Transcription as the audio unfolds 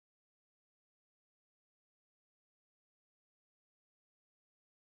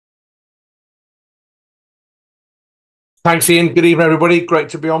Thanks, Ian. Good evening, everybody. Great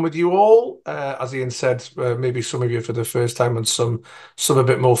to be on with you all. As Ian said, maybe some of you for the first time, and some a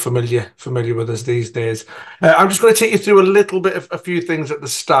bit more familiar with us these days. I'm just going to take you through a little bit of a few things at the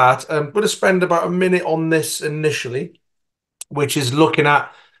start. I'm going to spend about a minute on this initially, which is looking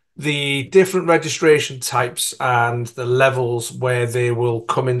at the different registration types and the levels where they will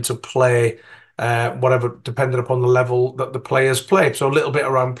come into play, whatever, depending upon the level that the players play. So a little bit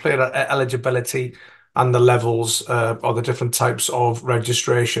around player eligibility and the levels or the different types of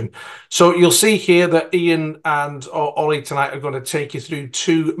registration. So you'll see here that Ian and Ollie tonight are going to take you through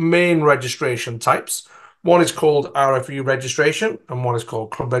two main registration types. One is called RFU registration and one is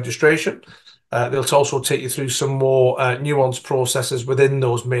called club registration. They'll also take you through some more nuanced processes within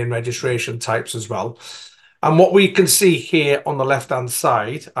those main registration types as well. And what we can see here on the left-hand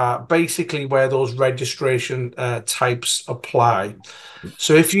side are basically where those registration types apply.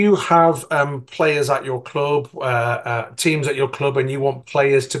 So if you have players at your club, teams at your club, and you want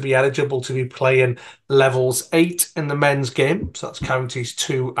players to be eligible to be playing levels 8 in the men's game, so that's counties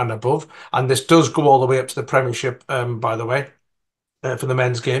 2 and above, and this does go all the way up to the Premiership, by the way, for the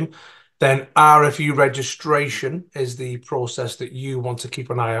men's game, then RFU registration is the process that you want to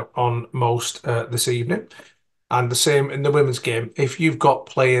keep an eye out on most this evening. And the same in the women's game. If you've got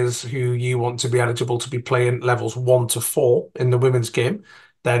players who you want to be eligible to be playing levels 1 to 4 in the women's game,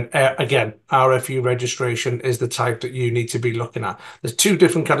 then again, RFU registration is the type that you need to be looking at. There's two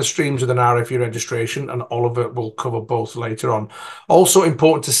different kind of streams with an RFU registration, and Oliver will cover both later on. Also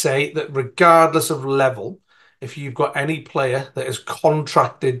important to say that regardless of level, if you've got any player that is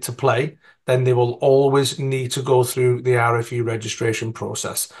contracted to play, then they will always need to go through the RFU registration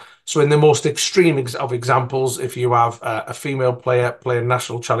process. So in the most extreme of examples, if you have a female player playing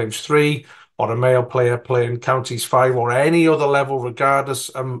National Challenge 3 or a male player playing Counties 5 or any other level, regardless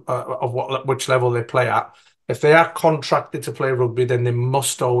of which level they play at, if they are contracted to play rugby, then they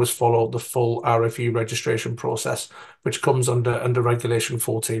must always follow the full RFU registration process, which comes under Regulation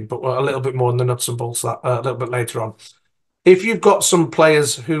 14. But a little bit more in the nuts and bolts of that a little bit later on. If you've got some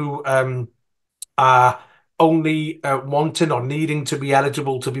players who are only wanting or needing to be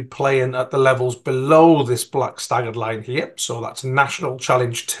eligible to be playing at the levels below this black staggered line here. So that's National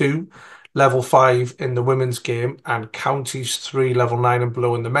Challenge 2, level 5 in the women's game, and Counties 3, level 9 and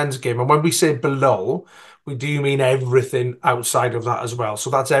below in the men's game. And when we say below, we do mean everything outside of that as well.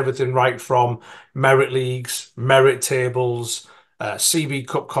 So that's everything right from merit leagues, merit tables, CB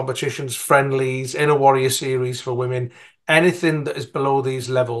Cup competitions, friendlies, Inner Warrior Series for women, anything that is below these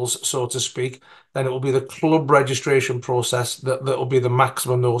levels, so to speak, then it will be the club registration process that will be the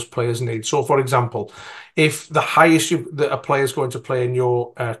maximum those players need. So, for example, if the highest that a player is going to play in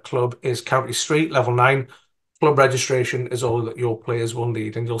your club is County Street, level 9, club registration is all that your players will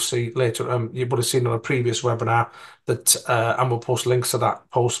need. And you'll see later, you would have seen on a previous webinar that, and we'll post links to that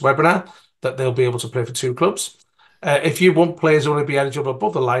post-webinar, that they'll be able to play for two clubs. If you want players only be eligible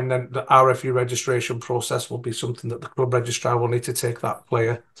above the line, then the RFU registration process will be something that the club registrar will need to take that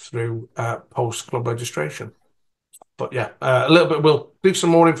player through post-club registration. But yeah, a little bit, we'll do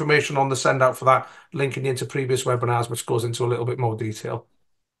some more information on the send out for that, linking into previous webinars, which goes into a little bit more detail.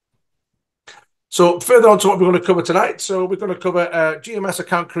 So further on to what we're going to cover tonight. So we're going to cover GMS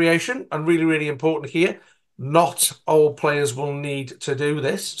account creation, and really, really important here. Not all players will need to do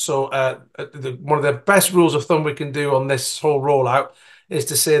this. So one of the best rules of thumb we can do on this whole rollout is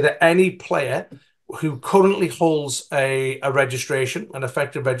to say that any player who currently holds a registration, an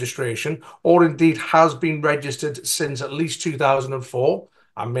effective registration, or indeed has been registered since at least 2004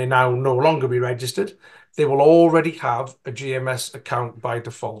 and may now no longer be registered, they will already have a GMS account by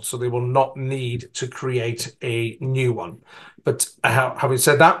default. So they will not need to create a new one. But having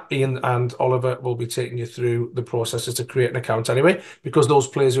said that, Ian and Oliver will be taking you through the processes to create an account anyway, because those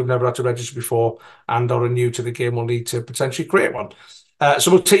players who've never had to register before and are new to the game will need to potentially create one.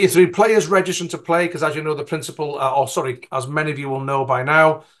 So we'll take you through players registering to play, because as you know, the principle, as many of you will know by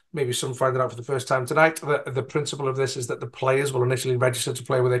now, maybe some find it out for the first time tonight, the principle of this is that the players will initially register to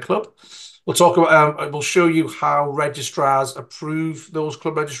play with their club. We'll talk about, we'll show you how registrars approve those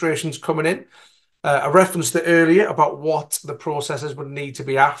club registrations coming in. I referenced it earlier about what the processes would need to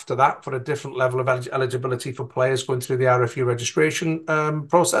be after that for a different level of eligibility for players going through the RFU registration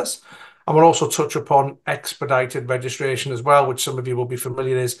process. And we'll also touch upon expedited registration as well, which some of you will be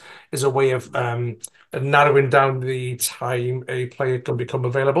familiar is a way of narrowing down the time a player can become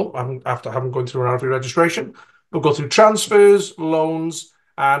available after having gone through an RFU registration. We'll go through transfers, loans,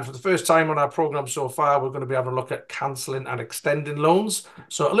 and for the first time on our program so far, we're going to be having a look at cancelling and extending loans.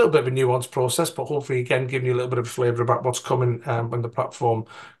 So a little bit of a nuanced process, but hopefully, again, giving you a little bit of a flavour about what's coming when the platform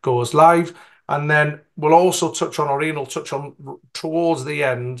goes live. And then we'll also touch on, or Ian will touch on towards the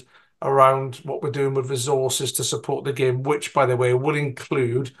end, around what we're doing with resources to support the game, which, by the way, will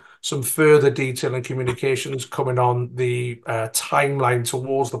include some further detail and communications coming on the timeline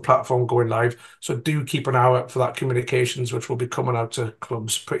towards the platform going live. So do keep an eye out for that communications, which will be coming out to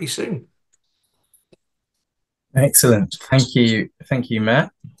clubs pretty soon. Excellent. Thank you,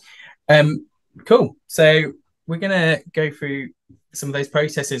 Matt. Cool. So we're going to go through some of those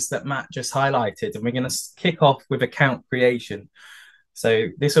processes that Matt just highlighted, and we're going to kick off with account creation. So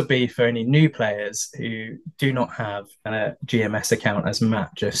this will be for any new players who do not have a GMS account, as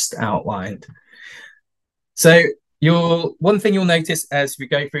Matt just outlined. So one thing you'll notice as we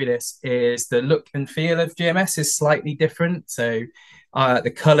go through this is the look and feel of GMS is slightly different. So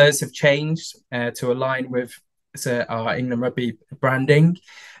the colours have changed to align with our England Rugby branding.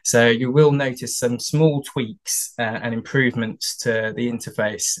 So you will notice some small tweaks and improvements to the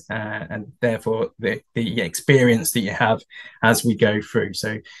interface and therefore the experience that you have as we go through.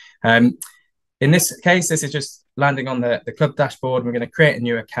 So in this case, this is just landing on the club dashboard. We're going to create a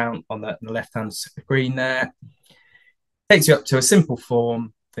new account on the left-hand screen there. Takes you up to a simple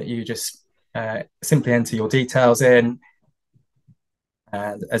form that you just simply enter your details in.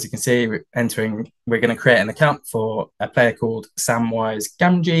 And as you can see, we're going to create an account for a player called Samwise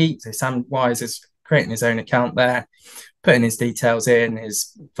Gamgee. So Samwise is creating his own account there, putting his details in,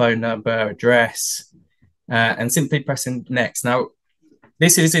 his phone number, address, and simply pressing next. Now,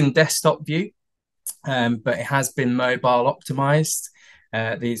 this is in desktop view, but it has been mobile optimized,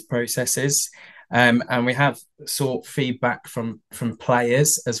 these processes. And we have sought feedback from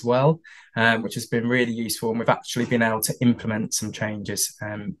players as well, which has been really useful. And we've actually been able to implement some changes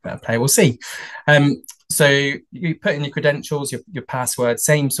that a player will see. So you put in your credentials, your password,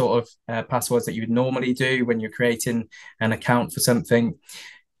 same sort of passwords that you would normally do when you're creating an account for something.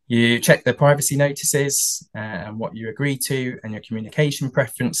 You check the privacy notices and what you agree to and your communication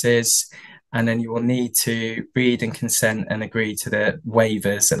preferences. And then you will need to read and consent and agree to the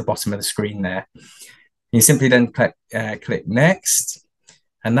waivers at the bottom of the screen there. You simply then click next,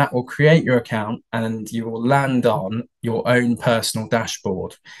 and that will create your account and you will land on your own personal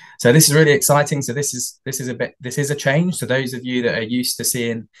dashboard. So this is really exciting. So this is a change. So those of you that are used to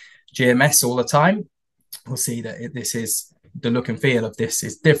seeing GMS all the time will see that this is the look and feel of this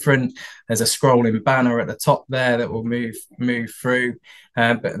is different. There's a scrolling banner at the top there that will move through,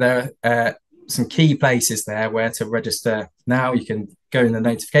 but there are some key places there where to register. Now you can go in the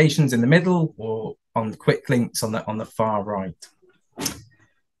notifications in the middle or on quick links on the far right. So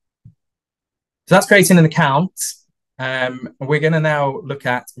that's creating an account. We're going to now look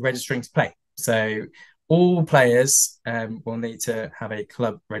at registering to play. So all players will need to have a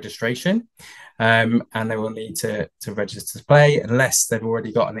club registration, and they will need to register to play unless they've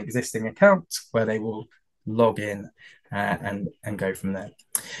already got an existing account where they will log in and go from there.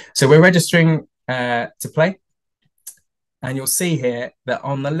 So we're registering to play, and you'll see here that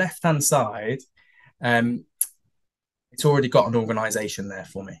on the left-hand side, it's already got an organisation there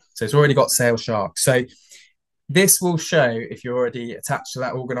for me. So it's already got Sale Shark. So this will show if you're already attached to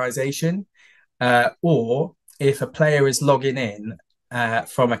that organisation, or if a player is logging in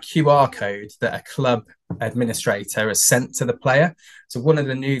from a QR code that a club administrator has sent to the player. So one of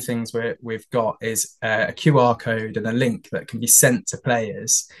the new things we've got is a QR code and a link that can be sent to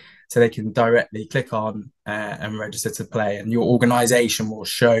players so they can directly click on and register to play, and your organisation will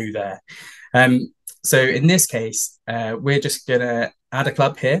show there. So in this case, we're just going to add a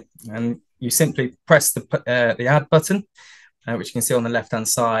club here, and you simply press the add button, which you can see on the left-hand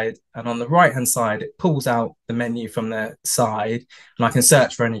side. And on the right-hand side, it pulls out the menu from the side, and I can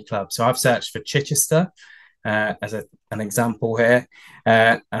search for any club. So I've searched for Chichester as an example here,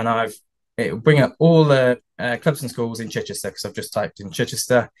 and it will bring up all the clubs and schools in Chichester because I've just typed in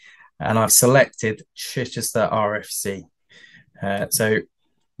Chichester, and I've selected Chichester RFC. So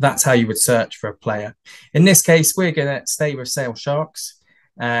that's how you would search for a player. In this case, we're going to stay with Sale Sharks,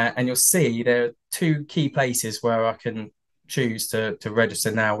 and you'll see there are two key places where I can choose to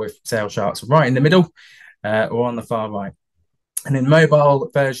register now with Sale Sharks, right in the middle or on the far right. And in mobile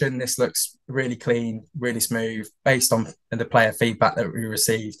version, this looks really clean, really smooth, based on the player feedback that we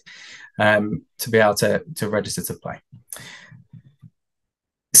received to be able to register to play.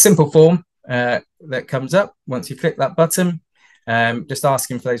 Simple form that comes up once you click that button, just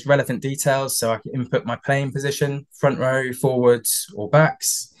asking for those relevant details. So I can input my playing position, front row, forwards or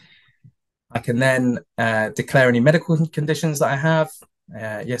backs. I can then declare any medical conditions that I have,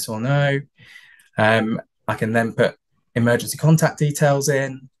 yes or no. I can then put emergency contact details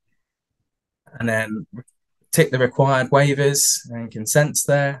in, and then tick the required waivers and consents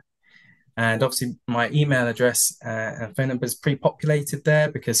there. And obviously my email address and phone number is pre-populated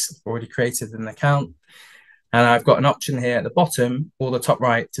there because I've already created an account. And I've got an option here at the bottom or the top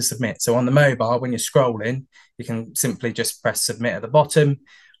right to submit. So on the mobile, when you're scrolling, you can simply just press submit at the bottom,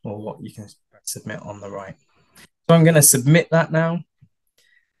 or you can press submit on the right. So I'm going to submit that now.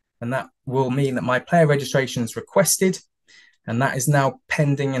 And that will mean that my player registration is requested. And that is now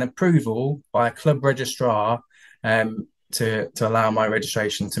pending an approval by a club registrar to allow my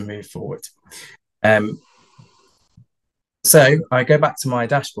registration to move forward. So I go back to my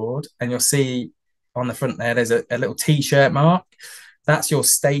dashboard and you'll see on the front there's a little T-shirt mark. That's your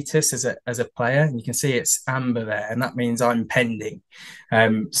status as a player. And you can see it's amber there, and that means I'm pending.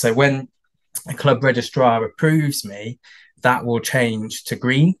 So when a club registrar approves me, that will change to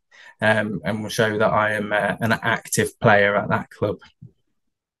green and will show that I am an active player at that club.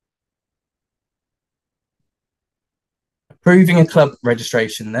 Approving a club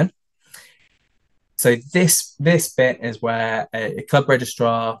registration then. So this bit is where a club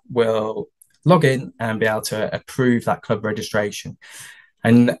registrar will log in and be able to approve that club registration.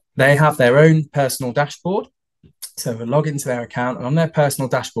 And they have their own personal dashboard. So we'll log into their account, and on their personal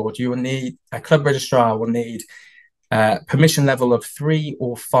dashboard, you will need, a club registrar will need permission level of 3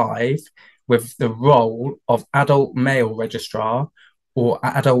 or 5 with the role of adult male registrar or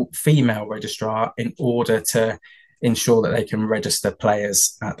adult female registrar in order to ensure that they can register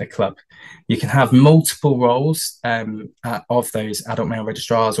players at the club. You can have multiple roles of those adult male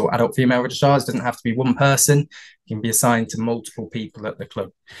registrars or adult female registrars. It doesn't have to be one person. You can be assigned to multiple people at the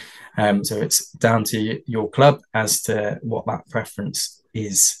club. So it's down to your club as to what that preference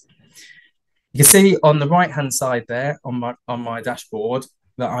is. You can see on the right-hand side there on my dashboard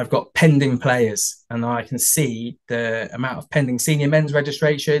that I've got pending players, and I can see the amount of pending senior men's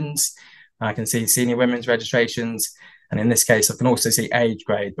registrations. I can see senior women's registrations, and in this case, I can also see age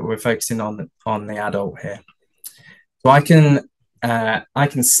grade, but we're focusing on the adult here. So I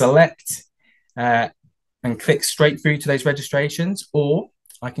can select and click straight through to those registrations, or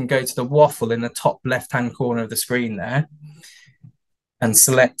I can go to the waffle in the top left-hand corner of the screen there and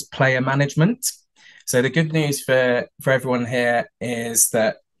select player management. So the good news for everyone here is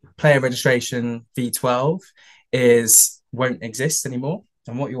that player registration V12 won't exist anymore.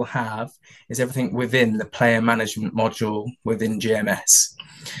 And what you'll have is everything within the player management module within GMS.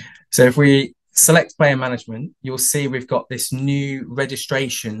 So if we select player management, you'll see we've got this new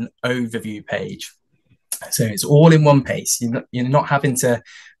registration overview page. So it's all in one place. You're not having to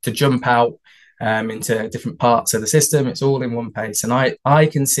jump out into different parts of the system. It's all in one place. And I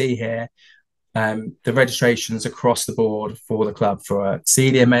can see here the registrations across the board for the club for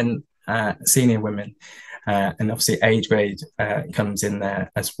senior men, senior women, and obviously age grade comes in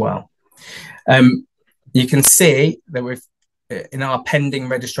there as well. You can see that we've in our pending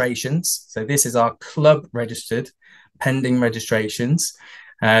registrations. So this is our club registered pending registrations.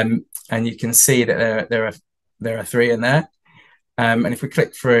 And you can see that there are 3 in there. And if we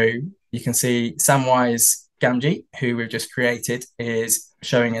click through, you can see Samwise Gamgee, who we've just created, is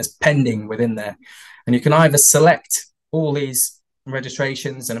showing as pending within there. And you can either select all these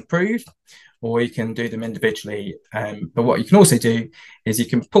registrations and approve, or you can do them individually. But what you can also do is you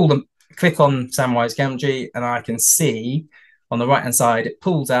can pull them, click on Samwise Gamgee, and I can see on the right-hand side, it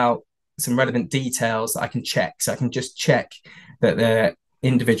pulls out some relevant details that I can check. So I can just check that the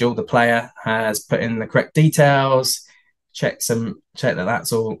individual, the player, has put in the correct details, check that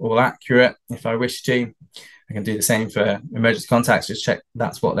that's all accurate. If I wish to, I can do the same for emergency contacts, just check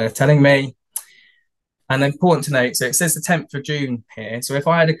that's what they're telling me. And important to note, so it says the 10th of June here. So if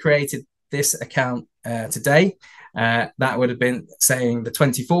I had created this account today, that would have been saying the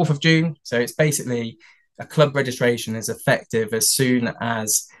 24th of June. So it's basically a club registration is effective as soon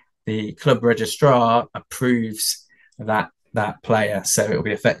as the club registrar approves that player. So it will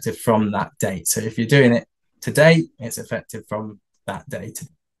be effective from that date. So if you're doing it today, it's effective from that date. So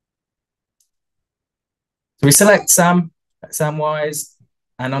we select Samwise,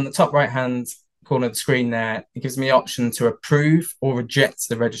 and on the top right-hand corner of the screen there, it gives me the option to approve or reject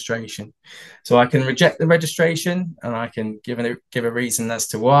the registration. So I can reject the registration, and I can give a reason as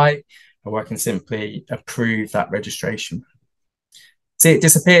to why, or I can simply approve that registration. See, it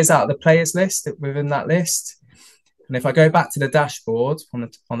disappears out of the players list within that list. And if I go back to the dashboard on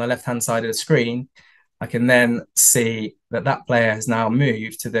the left-hand side of the screen, I can then see that player has now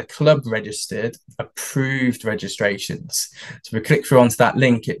moved to the club registered approved registrations. So if we click through onto that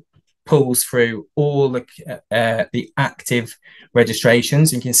link, it pulls through all the active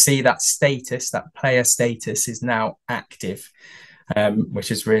registrations. You can see that status, that player status is now active,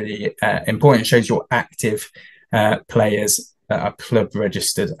 which is really important. It shows your active players that are club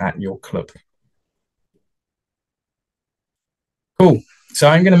registered at your club. Cool. So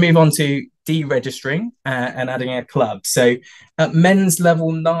I'm going to move on to deregistering and adding a club. So at men's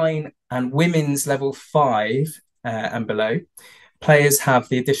level 9 and women's level 5 and below, players have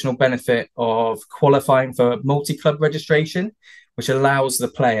the additional benefit of qualifying for multi-club registration, which allows the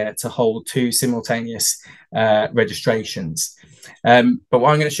player to hold 2 simultaneous registrations. But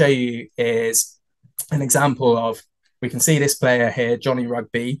what I'm going to show you is an example of, we can see this player here, Johnny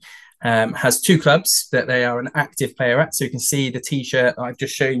Rugby, has 2 clubs that they are an active player at. So you can see the t-shirt I've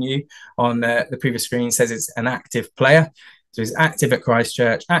just shown you on the previous screen says it's an active player. So he's active at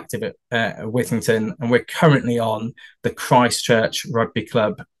Christchurch, active at Whittington, and we're currently on the Christchurch Rugby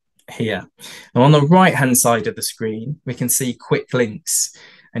Club here. And on the right-hand side of the screen, we can see quick links.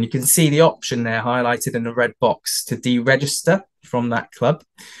 And you can see the option there highlighted in the red box to deregister from that club.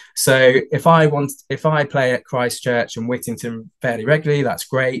 So if I play at Christchurch and Whittington fairly regularly, that's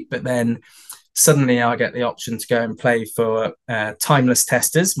great. But then suddenly I get the option to go and play for Timeless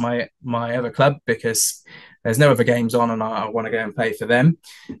Testers, my other club, because there's no other games on and I want to go and play for them.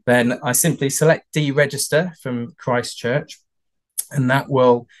 Then I simply select deregister from Christchurch, and that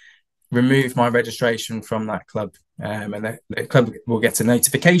will remove my registration from that club. And the club will get a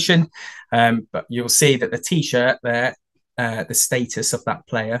notification, but you'll see that the t-shirt there, the status of that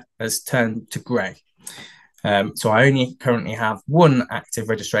player has turned to grey. So I only currently have 1 active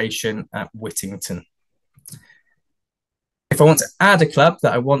registration at Whittington. If I want to add a club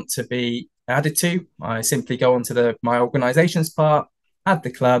that I want to be added to, I simply go onto my organizations part, add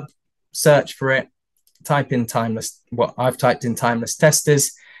the club, search for it, type in Timeless, what I've typed in Timeless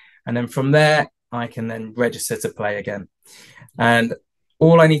Testers, and then from there, I can then register to play again. And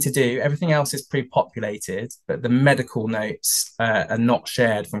all I need to do, everything else is pre-populated, but the medical notes are not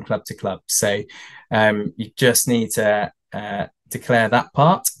shared from club to club. So you just need to declare that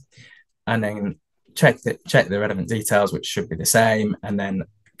part and then check the relevant details, which should be the same, and then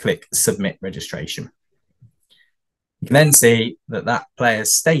click Submit Registration. You can then see that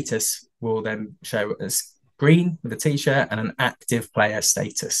player's status will then show as green with a t-shirt and an active player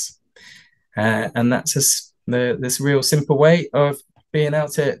status. And that's just this real simple way of being able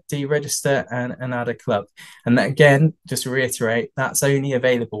to deregister and add a club. And that, again, just to reiterate, that's only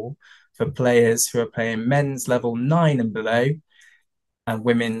available for players who are playing men's level 9 and below and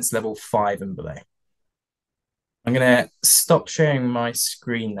women's level 5 and below. I'm going to stop sharing my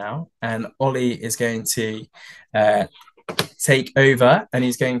screen now, and Ollie is going to take over, and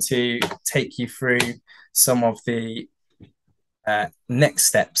he's going to take you through some of the next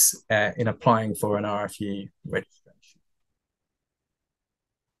steps in applying for an RFU registration.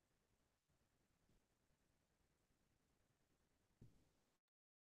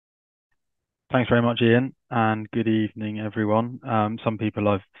 Thanks very much, Ian, and good evening, everyone. Some people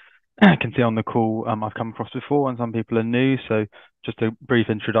I can see on the call I've come across before, and some people are new. So just a brief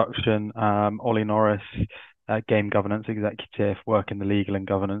introduction. Ollie Norris, Game Governance Executive, work in the Legal and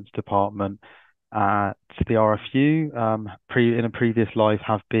Governance Department at the RFU. In a previous life,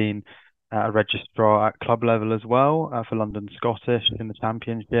 have been a registrar at club level as well for London Scottish in the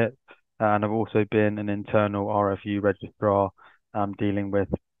Championship, and I've also been an internal RFU registrar dealing with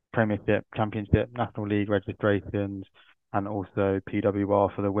Premiership, Championship, National League registrations, and also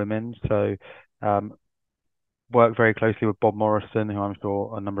PWR for the women. So work very closely with Bob Morrison, who I'm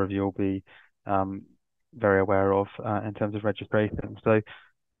sure a number of you will be very aware of in terms of registration. So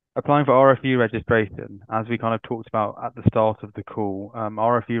applying for RFU registration, as we kind of talked about at the start of the call,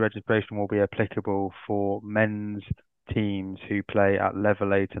 RFU registration will be applicable for men's teams who play at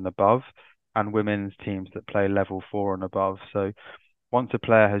level 8 and above, and women's teams that play level 4 and above. So once a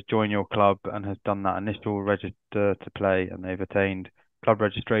player has joined your club and has done that initial register to play and they've attained club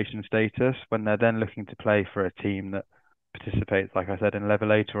registration status, when they're then looking to play for a team that participates, like I said, in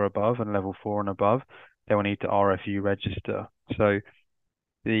level 8 or above and level 4 and above, they will need to RFU register. So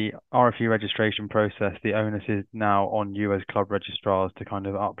the RFU registration process, the onus is now on you as club registrars to kind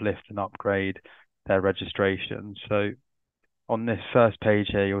of uplift and upgrade their registration. So on this first page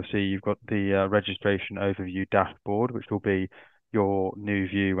here, you'll see you've got the registration overview dashboard, which will be your new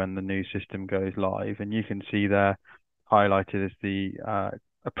view when the new system goes live. And you can see there highlighted as the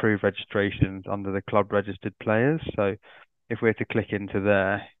approved registrations under the club registered players. So if we're to click into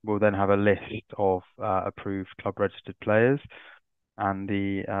there, we'll then have a list of approved club registered players. And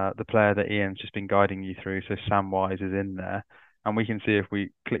the player that Ian's just been guiding you through, so Sam Wise, is in there. And we can see if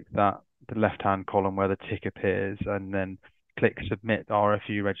we click that, the left-hand column where the tick appears, and then click Submit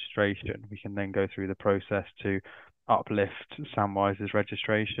RFU Registration, we can then go through the process to uplift Sam Wise's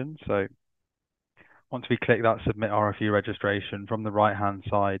registration. So once we click that submit RFU registration, from the right hand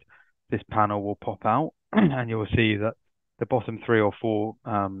side, this panel will pop out and you'll see that the bottom 3 or 4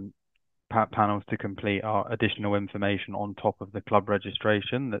 panels to complete are additional information on top of the club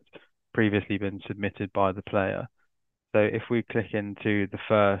registration that's previously been submitted by the player. So if we click into the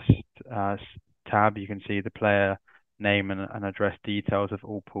first tab, you can see the player name and address details have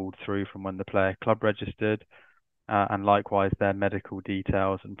all pulled through from when the player club registered, and likewise their medical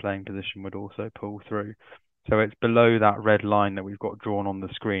details and playing position would also pull through. So it's below that red line that we've got drawn on the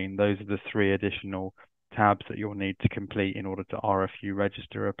screen. Those are the 3 additional tabs that you'll need to complete in order to RFU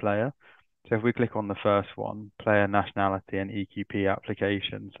register a player. So if we click on the first one, player nationality and EQP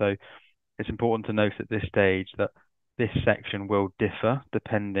application. So it's important to note at this stage that this section will differ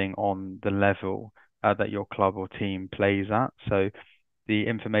depending on the level that your club or team plays at. So the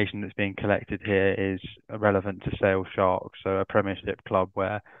information that's being collected here is relevant to Sale Sharks, so a Premiership club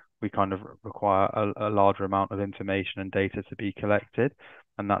where we kind of require a larger amount of information and data to be collected,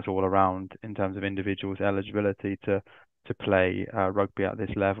 and that's all around in terms of individuals' eligibility to play rugby at this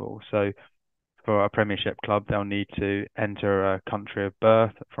level. So for a Premiership club, they'll need to enter a country of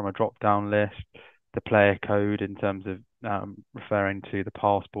birth from a drop-down list, the player code in terms of referring to the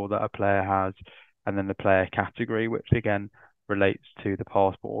passport that a player has, and then the player category, which again relates to the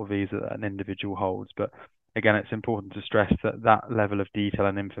passport or visa that an individual holds. But again, it's important to stress that that level of detail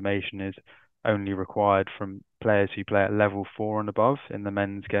and information is only required from players who play at level 4 and above in the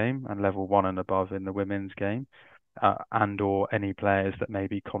men's game and level 1 and above in the women's game, and or any players that may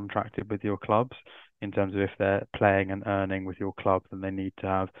be contracted with your clubs. In terms of if they're playing and earning with your club, then they need to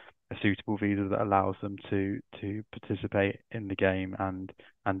have a suitable visa that allows them to participate in the game and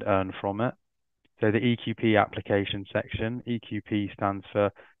earn from it. So the EQP application section, EQP stands for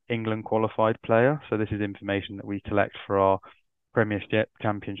England Qualified Player. So this is information that we collect for our Premiership,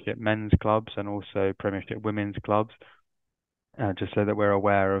 Championship men's clubs and also Premiership women's clubs, just so that we're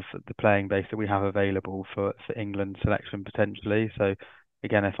aware of the playing base that we have available for England selection potentially. So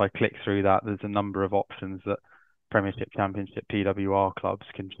again, if I click through that, there's a number of options that Premiership, Championship, PWR clubs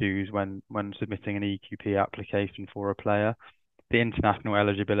can choose when submitting an EQP application for a player. The international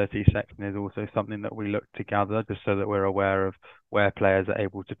eligibility section is also something that we look to gather just so that we're aware of where players are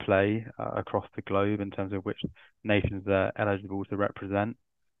able to play across the globe in terms of which nations they're eligible to represent.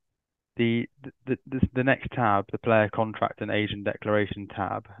 The next tab, the player contract and agent declaration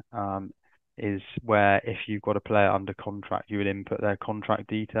tab, is where if you've got a player under contract, you would input their contract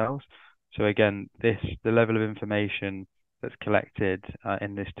details. So again, the level of information that's collected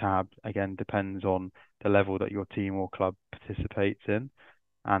in this tab again depends on the level that your team or club participates in,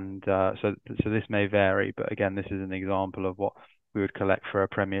 and so this may vary, but again, this is an example of what we would collect for a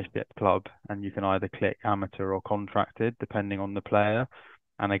Premiership club, and you can either click amateur or contracted depending on the player.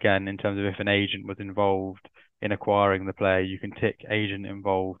 And again, in terms of if an agent was involved in acquiring the player, you can tick agent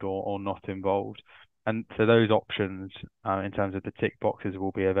involved or not involved. And so those options in terms of the tick boxes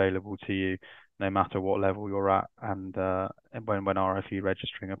will be available to you no matter what level you're at and when RFU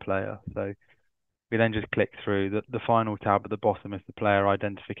registering a player. So we then just click through. The final tab at the bottom is the player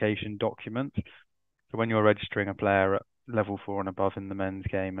identification document. So when you're registering a player at level 4 and above in the men's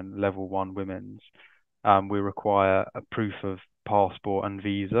game and level 1 women's, we require a proof of passport and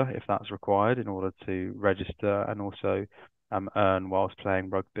visa if that's required in order to register and also earn whilst playing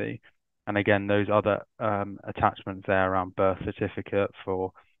rugby. And again, those other attachments there around birth certificate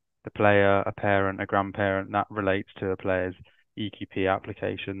for the player, a parent, a grandparent, that relates to a player's EQP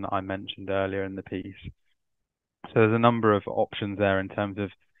application that I mentioned earlier in the piece. So there's a number of options there in terms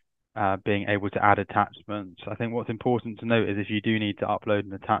of being able to add attachments. I think what's important to note is if you do need to upload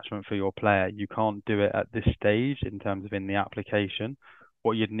an attachment for your player, you can't do it at this stage in terms of in the application.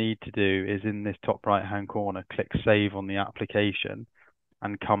 What you'd need to do is in this top right hand corner, click save on the application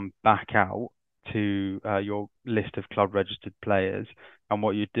and come back out to your list of club registered players. And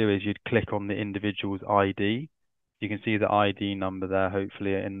what you'd do is you'd click on the individual's ID. You can see the ID number there,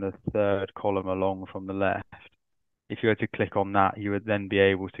 hopefully in the third column along from the left. If you were to click on that, you would then be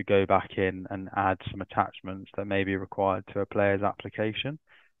able to go back in and add some attachments that may be required to a player's application.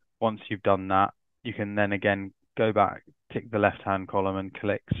 Once you've done that, you can then again go back, tick the left-hand column and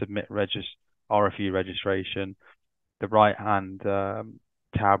click Submit RFU Registration. The right-hand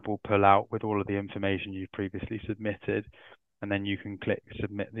tab will pull out with all of the information you've previously submitted, and then you can click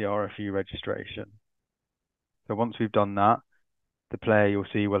Submit the RFU Registration. So once we've done that, the player you'll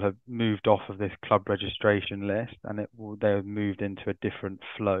see will have moved off of this club registration list and they have moved into a different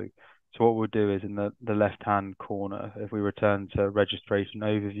flow. So what we'll do is in the left-hand corner, if we return to registration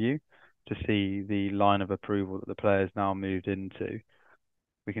overview to see the line of approval that the player has now moved into,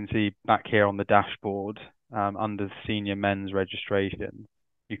 we can see back here on the dashboard under senior men's registration,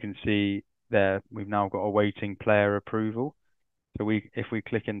 you can see there we've now got awaiting player approval. So if we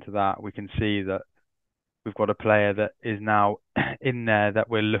click into that, we can see that we've got a player that is now in there that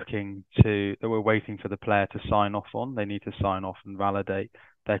we're waiting for the player to sign off on. They need to sign off and validate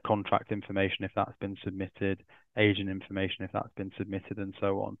their contract information if that's been submitted, agent information if that's been submitted, and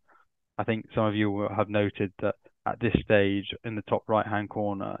so on. I think some of you will have noted that at this stage in the top right hand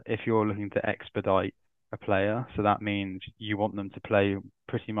corner, if you're looking to expedite a player, so that means you want them to play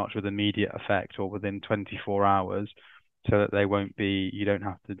pretty much with immediate effect or within 24 hours, so that you don't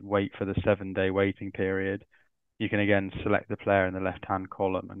have to wait for the 7-day waiting period. You can again select the player in the left hand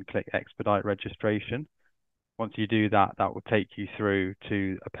column and click expedite registration. Once you do that, that will take you through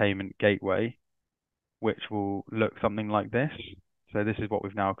to a payment gateway, which will look something like this. So this is what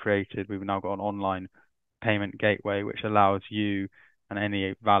we've now created. We've now got an online payment gateway, which allows you and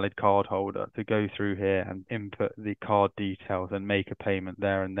any valid card holder to go through here and input the card details and make a payment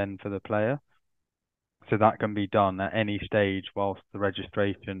there and then for the player. So that can be done at any stage whilst the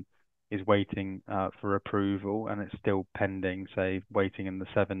registration is waiting for approval and it's still pending, say, waiting in the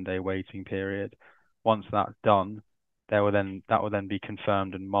 7-day waiting period. Once that's done, that will then be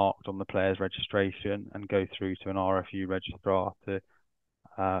confirmed and marked on the player's registration and go through to an RFU registrar to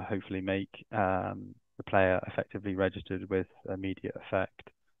hopefully make the player effectively registered with immediate effect.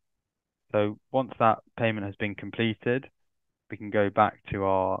 So once that payment has been completed, we can go back to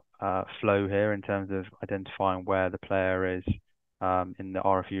our flow here in terms of identifying where the player is in the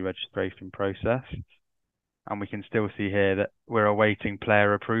RFU registration process. And we can still see here that we're awaiting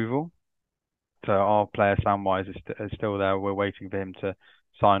player approval. So our player Samwise is still there. We're waiting for him to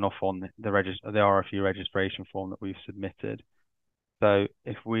sign off on the RFU registration form that we've submitted. So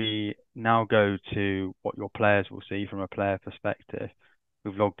if we now go to what your players will see from a player perspective,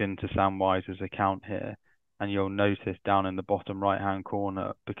 we've logged into Samwise's account here, and you'll notice down in the bottom right hand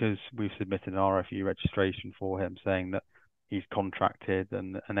corner, because we've submitted an RFU registration for him saying that he's contracted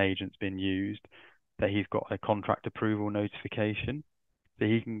and an agent's been used, that he's got a contract approval notification. So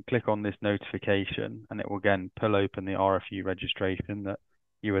he can click on this notification and it will again pull open the RFU registration that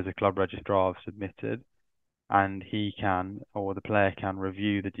you as a club registrar have submitted, and he can, or the player can,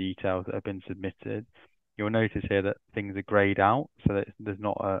 review the details that have been submitted. You'll notice here that things are grayed out, so that there's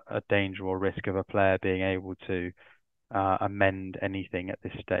not a danger or risk of a player being able to amend anything at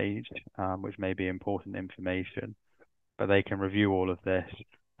this stage, which may be important information. But they can review all of this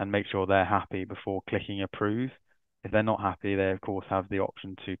and make sure they're happy before clicking approve. If they're not happy, they of course have the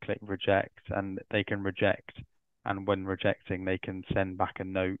option to click reject, and they can reject. And when rejecting, they can send back a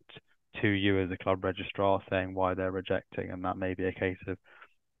note to you as a club registrar saying why they're rejecting, and that may be a case of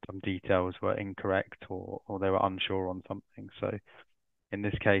some details were incorrect or they were unsure on something. So in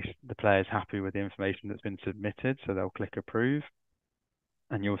this case, the player is happy with the information that's been submitted, so they'll click approve,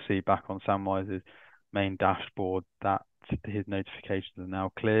 and you'll see back on Samwise's main dashboard that his notifications are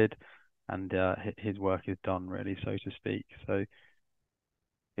now cleared and his work is done, really, so to speak. So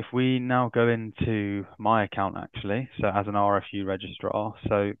if we now go into my account, actually, so as an RFU registrar,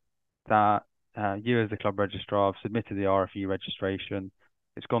 so that you as the club registrar have submitted the RFU registration,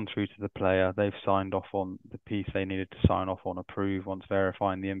 it's gone through to the player, they've signed off on the piece they needed to sign off on, approve once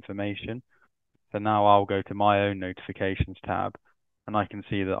verifying the information. So now I'll go to my own notifications tab, and I can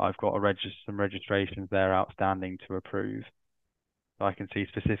see that I've got some registrations there outstanding to approve. So I can see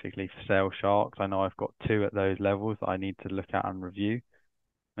specifically for Sale Sharks, I know I've got 2 at those levels that I need to look at and review.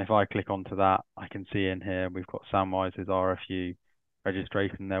 And if I click onto that, I can see in here we've got Samwise's RFU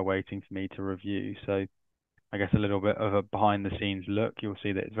registration there waiting for me to review. So I guess a little bit of a behind the scenes look, you'll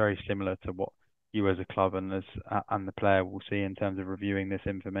see that it's very similar to what you as a club and the player will see in terms of reviewing this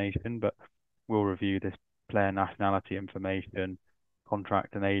information, but we'll review this player nationality information,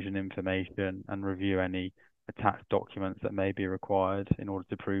 contract and agent information, and review any attached documents that may be required in order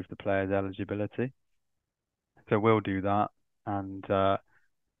to prove the player's eligibility. So we'll do that, and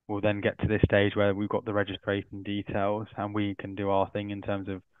we'll then get to this stage where we've got the registration details and we can do our thing in terms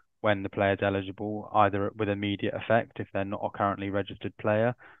of when the player's eligible, either with immediate effect if they're not a currently registered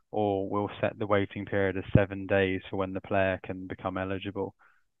player, or we'll set the waiting period as 7 days for when the player can become eligible.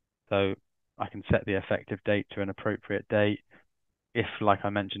 So I can set the effective date to an appropriate date. If, like I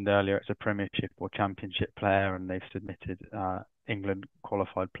mentioned earlier, it's a Premiership or Championship player and they've submitted England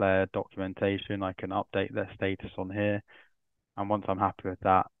qualified player documentation, I can update their status on here. And once I'm happy with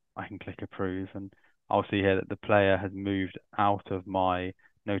that, I can click approve, and I'll see here that the player has moved out of my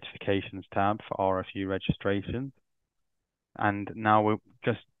notifications tab for RFU registration. And now we'll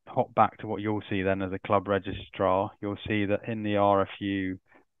just hop back to what you'll see then as a club registrar. You'll see that in the RFU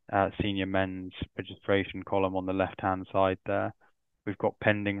senior men's registration column on the left-hand side there. We've got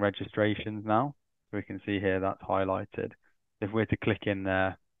pending registrations now. So we can see here that's highlighted. If we're to click in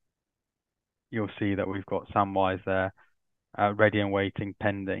there, you'll see that we've got Samwise there, ready and waiting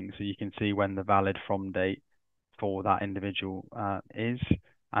pending. So you can see when the valid from date for that individual is.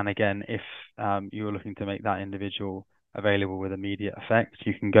 And again, if you're looking to make that individual available with immediate effect,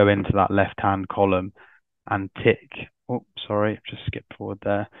 you can go into that left-hand column and tick, oh, sorry, just skip forward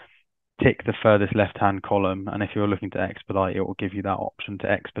there, tick the furthest left-hand column. And if you're looking to expedite, it will give you that option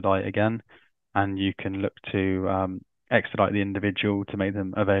to expedite again. And you can look to expedite the individual to make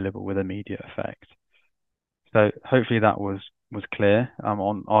them available with immediate effect. So hopefully that was clear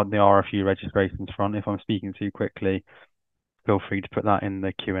on the RFU registrations front. If I'm speaking too quickly, feel free to put that in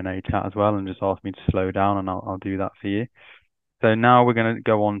the Q&A chat as well and just ask me to slow down and I'll do that for you. So now we're going to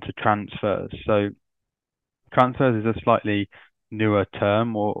go on to transfers. So transfers is a slightly newer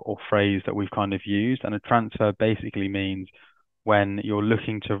term or phrase that we've kind of used, and a transfer basically means when you're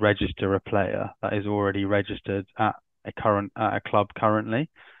looking to register a player that is already registered at a club currently.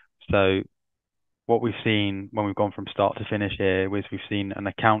 So what we've seen when we've gone from start to finish here is we've seen an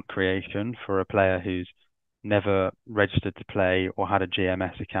account creation for a player who's never registered to play or had a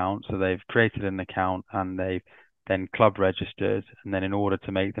GMS account. So they've created an account and they've then club registered, and then in order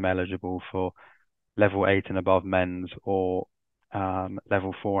to make them eligible for level 8 and above men's or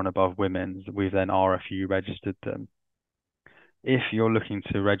level 4 and above women's, we've then RFU registered them. If you're looking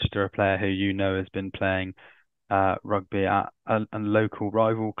to register a player who you know has been playing rugby at a local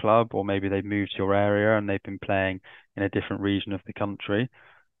rival club, or maybe they've moved to your area and they've been playing in a different region of the country,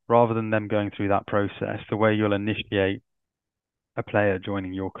 rather than them going through that process, the way you'll initiate a player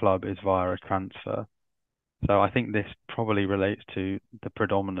joining your club is via a transfer. So I think this probably relates to the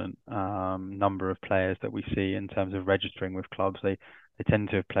predominant number of players that we see in terms of registering with clubs. They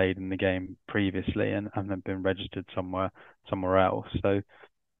tend to have played in the game previously and have been registered somewhere else. So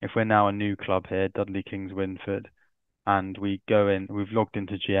if we're now a new club here, Dudley Kings Winford, and we go in, we've logged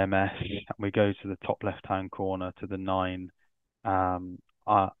into GMS, and we go to the top left-hand corner to the 9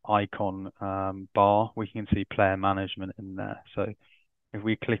 icon bar, we can see player management in there. So if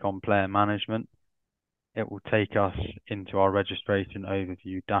we click on player management, it will take us into our registration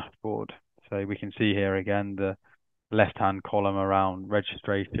overview dashboard. So we can see here again the left-hand column around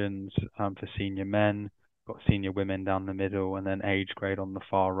registrations for senior men, got senior women down the middle, and then age grade on the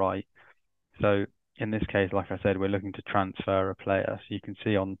far right. So in this case, like I said, we're looking to transfer a player. So you can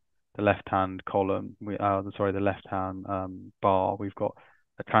see on the left-hand column, the left-hand bar, we've got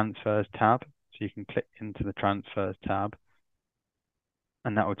a transfers tab. So you can click into the transfers tab,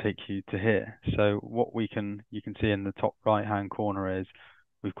 and that will take you to here. So what you can see in the top right-hand corner is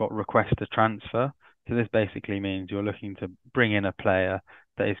we've got request a transfer. So this basically means you're looking to bring in a player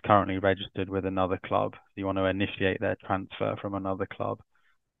that is currently registered with another club. So you want to initiate their transfer from another club.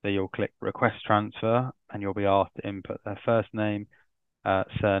 So you'll click request transfer and you'll be asked to input their first name,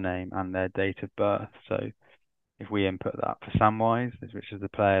 surname, and their date of birth. So if we input that for Samwise, which is the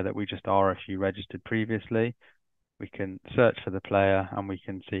player that we just RFU registered previously, we can search for the player and we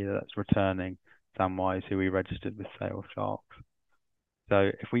can see that it's returning Samwise, who we registered with Sale Sharks. So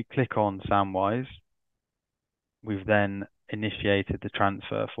if we click on Samwise, we've then initiated the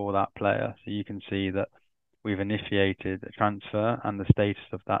transfer for that player. So you can see that we've initiated a transfer and the status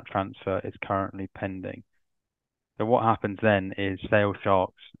of that transfer is currently pending. So what happens then is Sale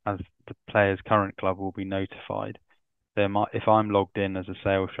Sharks, as the player's current club, will be notified. So if I'm logged in as a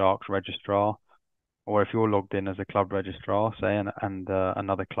Sale Sharks registrar, or if you're logged in as a club registrar, say, and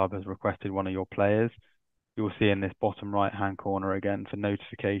another club has requested one of your players, you'll see in this bottom right-hand corner again for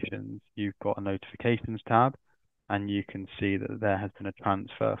notifications, you've got a notifications tab, and you can see that there has been a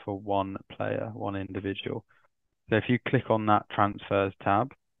transfer for one player, one individual. So if you click on that transfers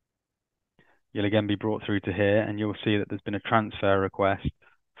tab, you'll again be brought through to here, and you'll see that there's been a transfer request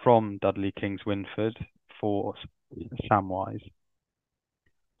from Dudley Kings Winford for Samwise.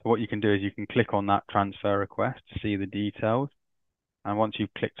 So what you can do is you can click on that transfer request to see the details. And once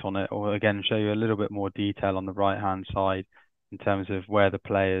you've clicked on it, it will again show you a little bit more detail on the right-hand side in terms of where the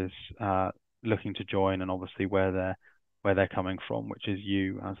player's looking to join and obviously where they're coming from, which is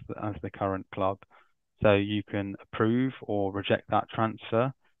you as the current club. So you can approve or reject that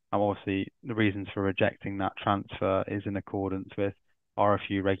transfer. And obviously the reasons for rejecting that transfer is in accordance with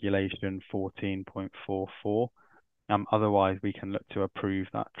RFU regulation 14.44. Otherwise, we can look to approve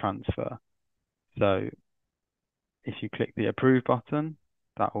that transfer. So if you click the approve button,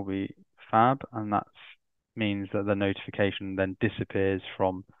 that will be fab, and that means that the notification then disappears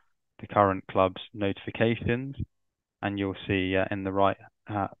from the current club's notifications, and you'll see in the right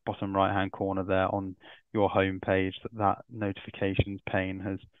bottom right hand corner there on your home page that notifications pane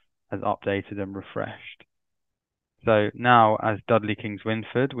has updated and refreshed. So now, as Dudley Kings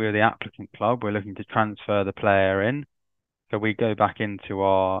Winford, we're the applicant club. We're looking to transfer the player in. So we go back into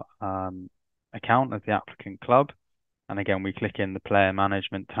our account as the applicant club. And again, we click in the player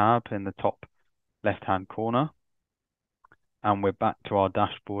management tab in the top left-hand corner. And we're back to our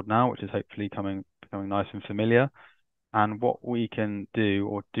dashboard now, which is hopefully becoming nice and familiar. And what we can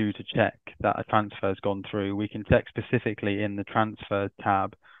do to check that a transfer has gone through, we can check specifically in the transfer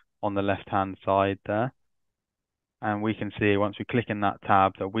tab on the left-hand side there. And we can see once we click in that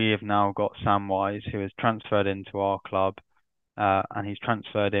tab that we have now got Samwise, who has transferred into our club, and he's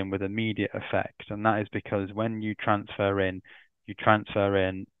transferred in with immediate effect. And that is because when you transfer in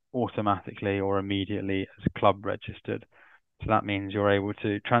automatically or immediately as club registered. So that means you're able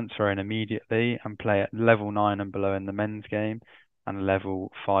to transfer in immediately and play at level 9 and below in the men's game and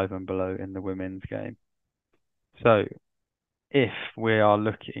level 5 and below in the women's game. So if we are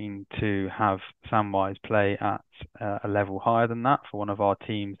looking to have Samwise play at a level higher than that for one of our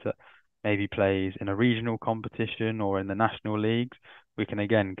teams that maybe plays in a regional competition or in the national leagues, we can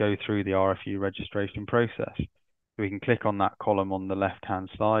again go through the RFU registration process. We can click on that column on the left-hand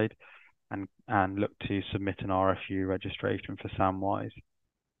side and look to submit an RFU registration for Samwise.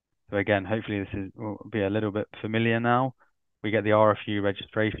 So again, hopefully this will be a little bit familiar now. We get the RFU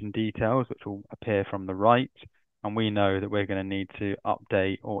registration details, which will appear from the right, and we know that we're going to need to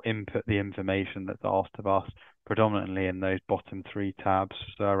update or input the information that's asked of us, predominantly in those bottom 3 tabs,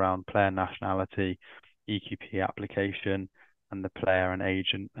 so around player nationality, EQP application, and the player and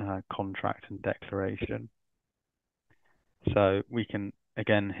agent contract and declaration. So we can,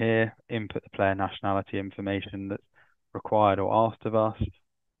 again here, input the player nationality information that's required or asked of us.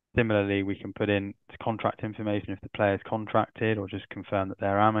 Similarly, we can put in contract information if the player is contracted, or just confirm that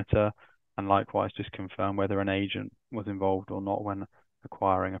they're amateur, and likewise just confirm whether an agent was involved or not when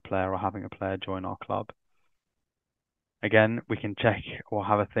acquiring a player or having a player join our club. Again, we can check or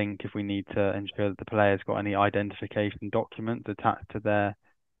have a think if we need to ensure that the player's got any identification documents attached to their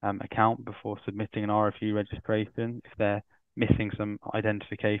account before submitting an RFU registration. If they're missing some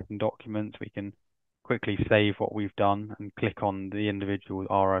identification documents, we can quickly save what we've done and click on the individual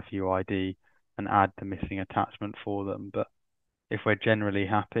RFU ID and add the missing attachment for them. But if we're generally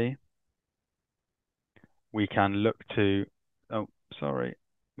happy, we can look to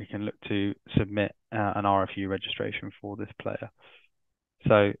submit an RFU registration for this player.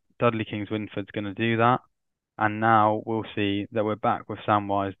 So Dudley Kings Winford's going to do that, and now we'll see that we're back with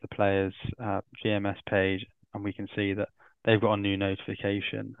Samwise, the player's GMS page, and we can see that they've got a new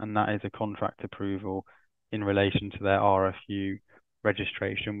notification, and that is a contract approval in relation to their RFU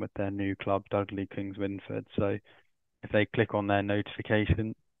registration with their new club, Dudley Kings Winford. So if they click on their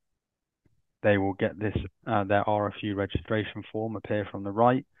notification, they will get this their RFU registration form appear from the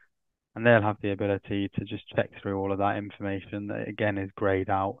right, and they'll have the ability to just check through all of that information that again is grayed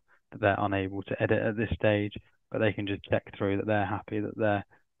out, that they're unable to edit at this stage, but they can just check through that they're happy that their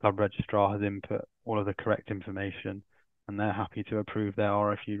club registrar has input all of the correct information, and they're happy to approve their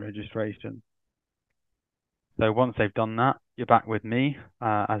RFU registration. So once they've done that, you're back with me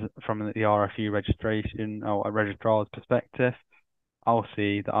as from the RFU registration or a registrar's perspective. I'll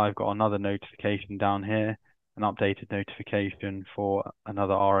see that I've got another notification down here, an updated notification for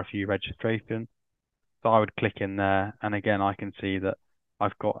another RFU registration. So I would click in there, and again I can see that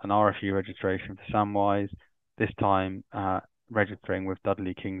I've got an RFU registration for Samwise, this time registering with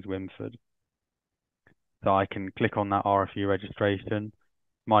Dudley Kings Winford. So I can click on that RFU registration.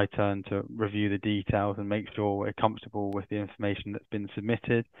 My turn to review the details and make sure we're comfortable with the information that's been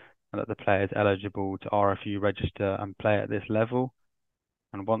submitted and that the player is eligible to RFU register and play at this level.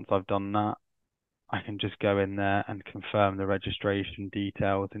 And once I've done that, I can just go in there and confirm the registration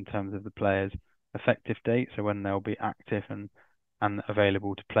details in terms of the player's effective date, so when they'll be active and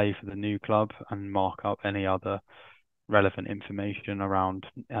available to play for the new club, and mark up any other relevant information around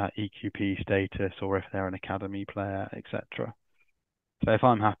EQP status or if they're an academy player, etc. So if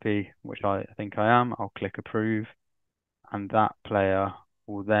I'm happy, which I think I am, I'll click approve, and that player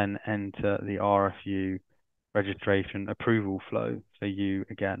will then enter the RFU registration approval flow for you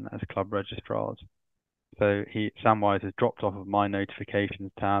again as club registrars. So Samwise has dropped off of my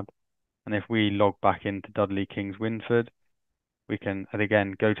notifications tab, and if we log back into Dudley Kings Winford, we can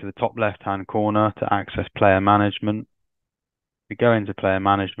again go to the top left hand corner to access player management. We go into player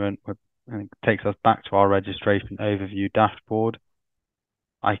management, and it takes us back to our registration overview dashboard.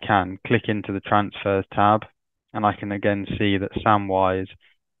 I can click into the transfers tab, and I can again see that Samwise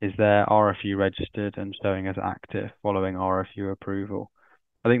is there RFU registered and showing as active following RFU approval.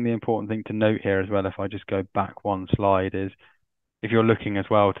 I think the important thing to note here as well, if I just go back one slide, is if you're looking as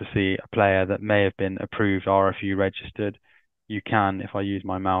well to see a player that may have been approved RFU registered, you can, if I use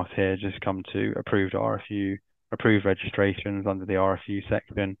my mouse here, just come to approved RFU, approved registrations under the RFU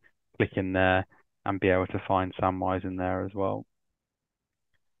section, click in there and be able to find Samwise in there as well.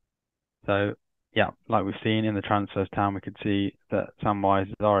 So yeah, like we've seen in the transfers tab, we could see that Samwise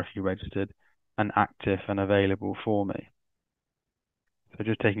is RFU registered and active and available for me. So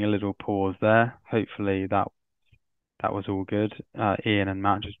just taking a little pause there. Hopefully that was all good. Ian and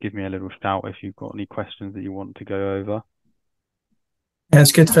Matt, just give me a little shout if you've got any questions that you want to go over. Yeah,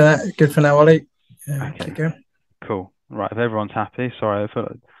 it's good for that. Good for now, Ollie. Okay. Cool. Right, if everyone's happy, sorry, I feel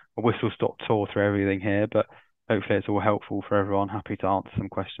like a whistle-stop tour through everything here, but hopefully it's all helpful for everyone. Happy to answer some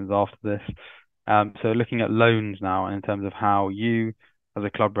questions after this. So looking at loans now, in terms of how you, as a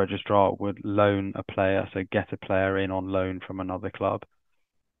club registrar, would loan a player, so get a player in on loan from another club.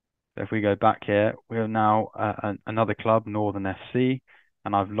 So if we go back here, we are now another club, Northern FC,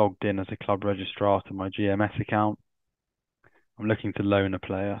 and I've logged in as a club registrar to my GMS account. I'm looking to loan a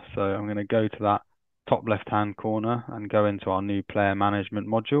player, so I'm going to go to that top left-hand corner and go into our new player management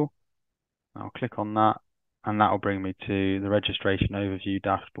module. I'll click on that, and that will bring me to the registration overview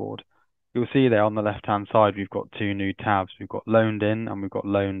dashboard. You'll see there on the left-hand side, we've got two new tabs. We've got loaned in and we've got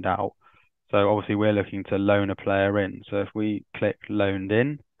loaned out. So obviously we're looking to loan a player in. So if we click loaned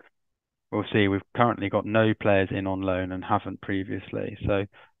in, we'll see we've currently got no players in on loan and haven't previously. So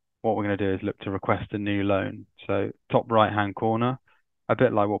what we're going to do is look to request a new loan. So top right hand corner, a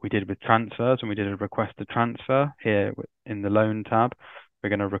bit like what we did with transfers when we did a request to transfer, here in the loan tab, we're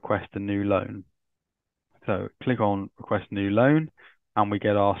going to request a new loan. So click on request new loan and we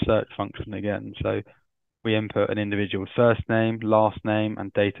get our search function again. So we input an individual's first name, last name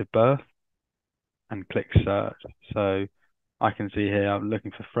and date of birth and click search. So I can see here I'm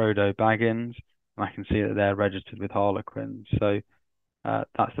looking for Frodo Baggins and I can see that they're registered with Harlequins. So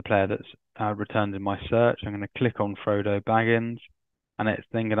that's the player that's returned in my search. I'm going to click on Frodo Baggins and it's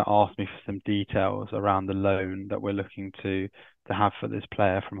then going to ask me for some details around the loan that we're looking to have for this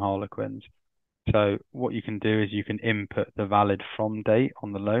player from Harlequins. So what you can do is you can input the valid from date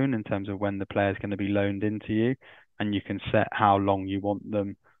on the loan in terms of when the player is going to be loaned into you, and you can set how long you want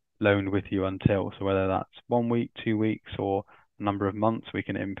them loaned with you until. So whether that's 1 week, 2 weeks, or a number of months, we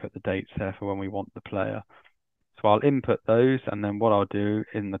can input the dates there for when we want the player. So I'll input those, and then what I'll do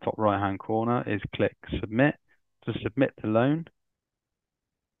in the top right hand corner is click submit to submit the loan.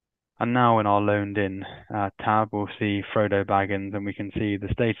 And now in our loaned in tab, we'll see Frodo Baggins and we can see the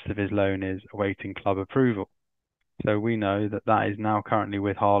status of his loan is awaiting club approval. So we know that that is now currently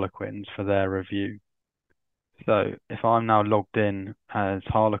with Harlequins for their review. So if I'm now logged in as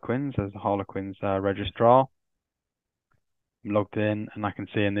Harlequins, registrar, I'm logged in and I can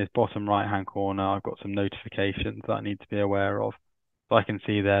see in this bottom right hand corner, I've got some notifications that I need to be aware of. So I can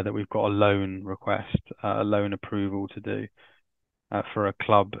see there that we've got a loan request, a loan approval to do. For a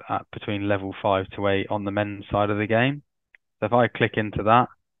club at between level 5 to 8 on the men's side of the game. So if I click into that,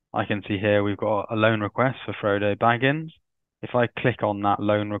 I can see here we've got a loan request for Frodo Baggins. If I click on that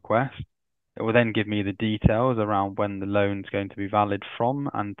loan request, it will then give me the details around when the loan's going to be valid from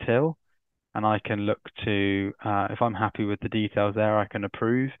until, and I can look to, if I'm happy with the details there, I can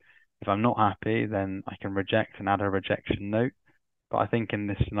approve. If I'm not happy, then I can reject and add a rejection note. But I think in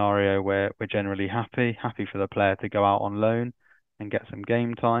this scenario where we're generally happy for the player to go out on loan and get some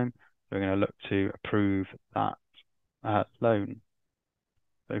game time. So we're going to look to approve that loan.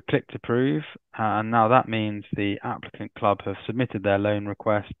 So click to approve, and now that means the applicant club have submitted their loan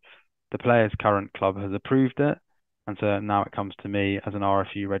request. The player's current club has approved it, and so now it comes to me as an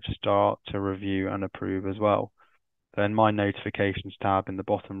RFU registrar to review and approve as well. So in my notifications tab in the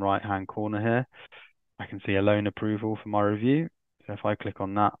bottom right hand corner here, I can see a loan approval for my review. So if I click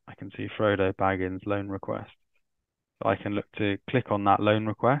on that, I can see Frodo Baggins loan request. So I can look to click on that loan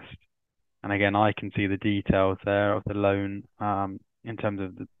request. And again, I can see the details there of the loan in terms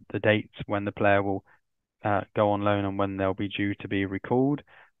of the dates when the player will go on loan and when they'll be due to be recalled.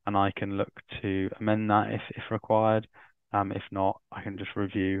 And I can look to amend that if required. If not, I can just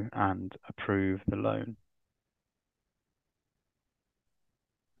review and approve the loan.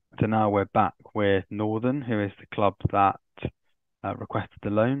 So now we're back with Northern, who is the club that requested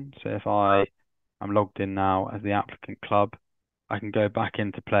the loan. So if I'm logged in now as the applicant club, I can go back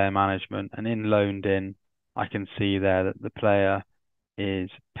into player management, and in loaned in, I can see there that the player is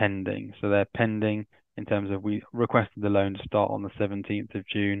pending. So they're pending in terms of we requested the loan to start on the 17th of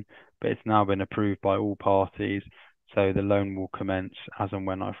June, but it's now been approved by all parties. So the loan will commence as and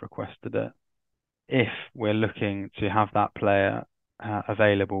when I've requested it. If we're looking to have that player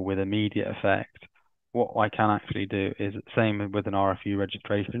available with immediate effect, what I can actually do is same with an RFU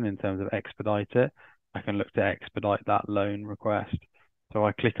registration in terms of expedite it. I can look to expedite that loan request. So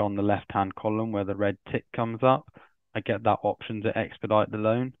I click on the left-hand column where the red tick comes up. I get that option to expedite the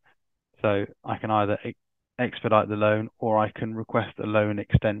loan. So I can either expedite the loan or I can request a loan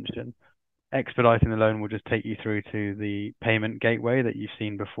extension. Expediting the loan will just take you through to the payment gateway that you've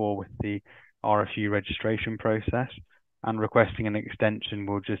seen before with the RFU registration process. And requesting an extension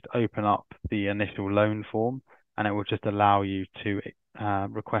will just open up the initial loan form, and it will just allow you to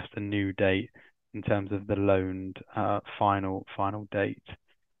request a new date in terms of the loaned final date.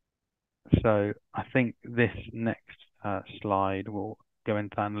 So I think this next slide will go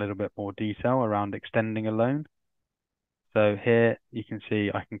into that in a little bit more detail around extending a loan. So here you can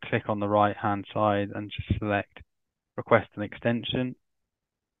see I can click on the right hand side and just select request an extension.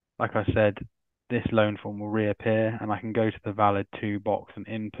 Like I said, this loan form will reappear and I can go to the valid to box and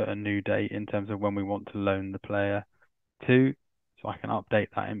input a new date in terms of when we want to loan the player to. So I can update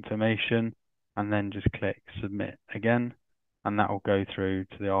that information and then just click submit again, and that will go through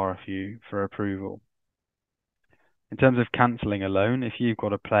to the RFU for approval. In terms of cancelling a loan, if you've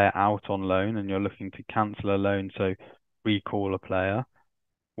got a player out on loan and you're looking to cancel a loan, so recall a player,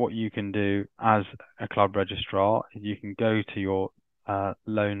 what you can do as a club registrar is you can go to your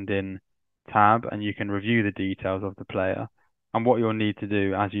loaned in tab and you can review the details of the player. And what you'll need to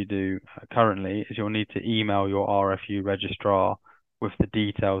do, as you do currently, is you'll need to email your RFU registrar with the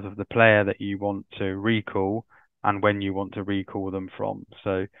details of the player that you want to recall and when you want to recall them from.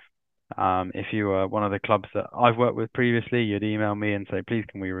 So if you were one of the clubs that I've worked with previously, you'd email me and say, please,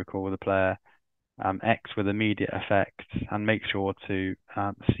 can we recall the player X with immediate effect, and make sure to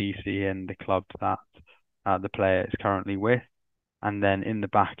CC in the club that the player is currently with. And then in the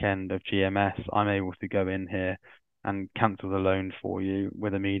back end of GMS, I'm able to go in here and cancel the loan for you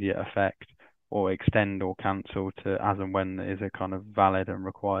with immediate effect, or extend or cancel to as and when is a kind of valid and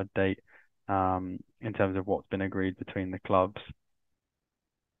required date in terms of what's been agreed between the clubs.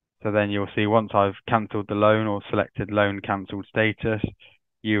 So then you'll see once I've cancelled the loan or selected loan cancelled status,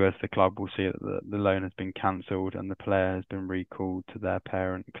 you as the club will see that the loan has been cancelled and the player has been recalled to their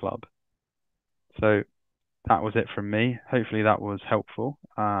parent club. So that was it from me. Hopefully that was helpful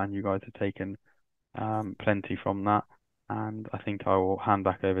and you guys have taken plenty from that. And I think I will hand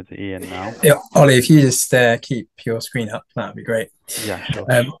back over to Ian now. Yeah, Ollie, if you just keep your screen up, that would be great. Yeah, sure.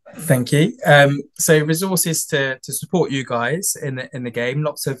 Thank you. So resources to support you guys in the game.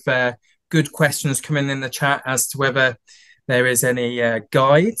 Lots of good questions coming in the chat as to whether there is any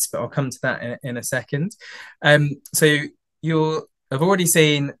guides, but I'll come to that in a second. So you'll have already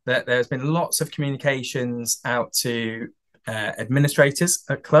seen that there's been lots of communications out to administrators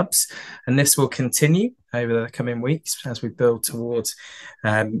at clubs, and this will continue over the coming weeks as we build towards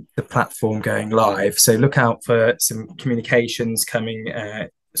the platform going live. So look out for some communications coming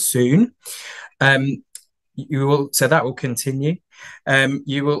soon. So that will continue.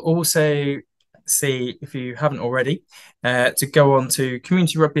 You will also see, if you haven't already, to go on to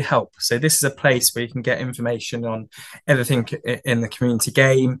Community Rugby Help. So this is a place where you can get information on everything in the community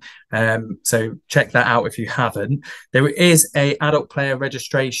game. So check that out if you haven't. There is a adult player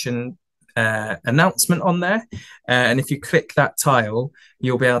registration announcement on there, and if you click that tile,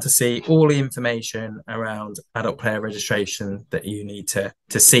 you'll be able to see all the information around adult player registration that you need to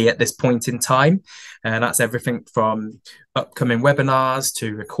see at this point in time. And that's everything from upcoming webinars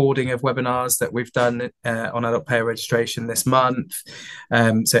to recording of webinars that we've done on adult player registration this month.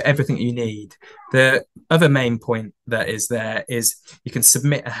 So everything you need. The other main point that is there is you can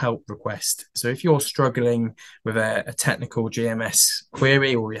submit a help request. So if you're struggling with a technical GMS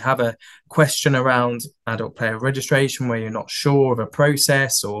query, or you have a question around adult player registration where you're not sure of a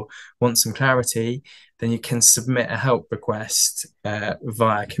process or want some clarity, then you can submit a help request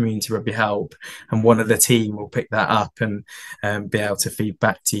via Community Rugby Help, and one of the team will pick that up and be able to feed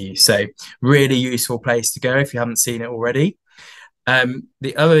back to you. So really useful place to go if you haven't seen it already.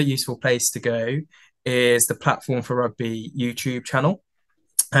 The other useful place to go is the Platform for Rugby YouTube channel.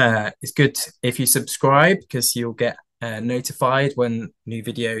 It's good if you subscribe because you'll get notified when new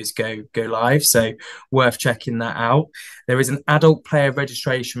videos go live, so worth checking that out. There is an adult player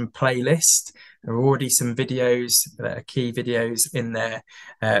registration playlist There are already some videos, key videos in there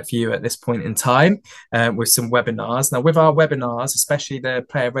for you at this point in time, with some webinars. Now, with our webinars, especially the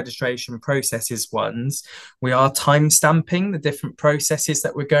player registration processes ones, we are time stamping the different processes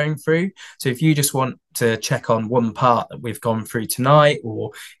that we're going through. So if you just want to check on one part that we've gone through tonight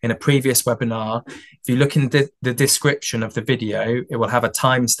or in a previous webinar, if you look in the description of the video, it will have a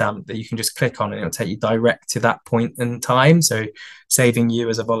timestamp that you can just click on and it'll take you direct to that point in time. So saving you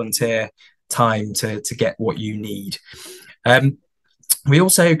as a volunteer time to get what you need. We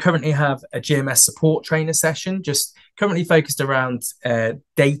also currently have a GMS support trainer session, just currently focused around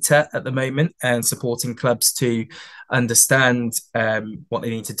data at the moment and supporting clubs to understand what they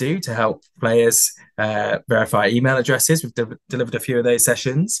need to do to help players verify email addresses. We've delivered a few of those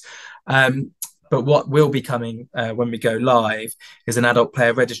sessions. But what will be coming when we go live is an adult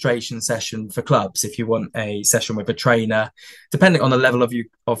player registration session for clubs. If you want a session with a trainer, depending on the level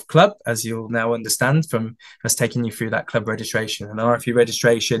of club, as you'll now understand from us taking you through that club registration and RFU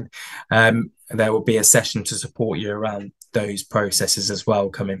registration, there will be a session to support you around those processes as well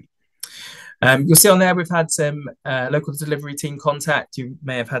coming. You'll see on there we've had some local delivery team contact. You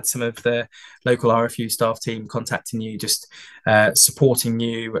may have had some of the local RFU staff team contacting you, just supporting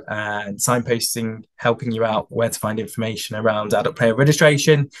you and signposting, helping you out where to find information around adult player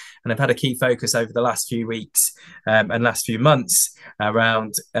registration. And I've had a key focus over the last few weeks and last few months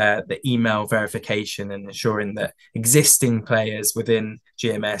around the email verification and ensuring that existing players within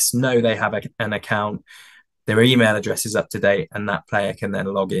GMS know they have an account, their email address is up to date, and that player can then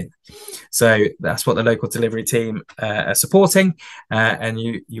log in. So that's what the local delivery team are supporting, and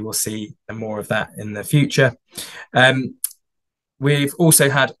you will see more of that in the future. We've also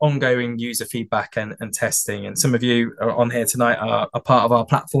had ongoing user feedback and testing, and some of you are on here tonight are part of our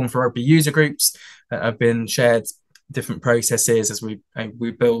platform for rugby user groups that have been shared different processes as we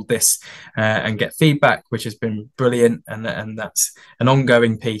build this and get feedback, which has been brilliant, and that's an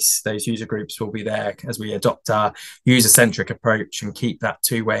ongoing piece. Those user groups will be there as we adopt our user-centric approach and keep that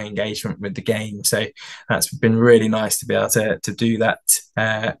two-way engagement with the game. So that's been really nice to be able to do that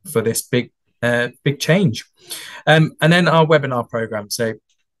for this big change. And then our webinar program. So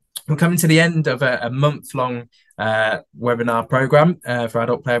we're coming to the end of a month-long webinar program for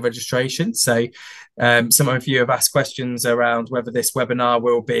adult player registration. So some of you have asked questions around whether this webinar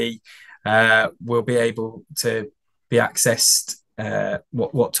will be able to be accessed.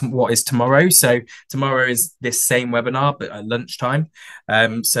 What is tomorrow? So tomorrow is this same webinar, but at lunchtime.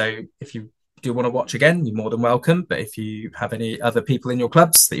 So if you do want to watch again, you're more than welcome. But if you have any other people in your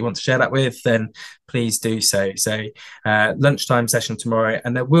clubs that you want to share that with, then please do so. So lunchtime session tomorrow,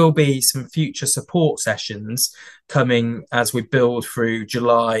 and there will be some future support sessions coming as we build through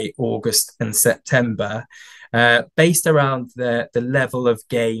July, August and September, based around the level of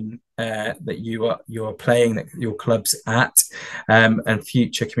game that you are playing, that your club's at, and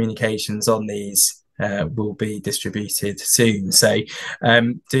future communications on these will be distributed soon. So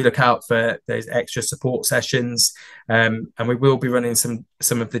do look out for those extra support sessions, and we will be running some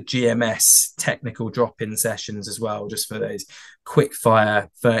of the GMS technical drop-in sessions as well, just for those quick fire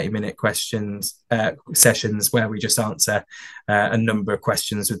 30-minute questions sessions where we just answer a number of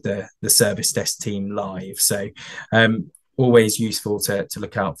questions with the service desk team live. So always useful to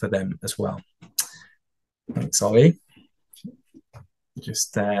look out for them as well. Thanks, Ollie.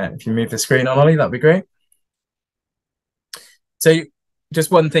 Just if you move the screen on, Ollie, that'd be great. So just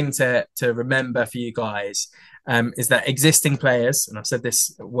one thing to remember for you guys is that existing players, and I've said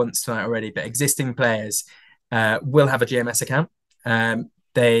this once tonight already, but existing players will have a GMS account.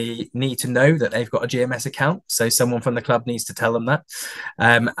 They need to know that they've got a GMS account. So someone from the club needs to tell them that,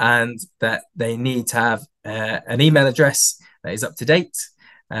 and that they need to have an email address that is up to date,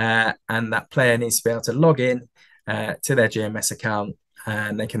 and that player needs to be able to log in to their GMS account,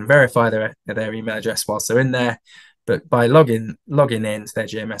 and they can verify their email address whilst they're in there. But by logging into their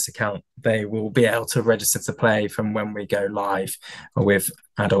GMS account, they will be able to register to play from when we go live with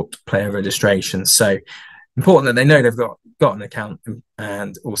adult player registration. So important that they know they've got an account,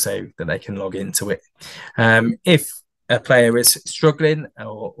 and also that they can log into it. If a player is struggling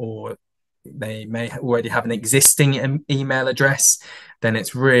or they may already have an existing email address, then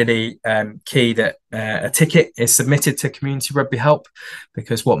it's really key that a ticket is submitted to Community Rugby Help,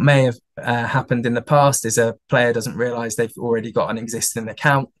 because what may have happened in the past is a player doesn't realise they've already got an existing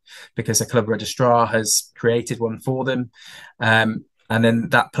account because a club registrar has created one for them. And then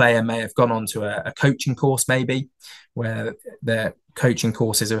that player may have gone on to a coaching course, maybe, where their coaching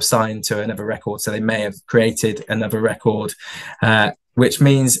courses are assigned to another record. So they may have created another record, which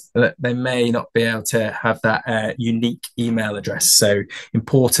means that they may not be able to have that unique email address. So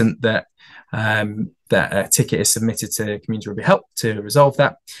important that that a ticket is submitted to Community Rugby Help to resolve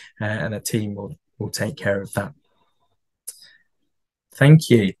that, and a team will take care of that. Thank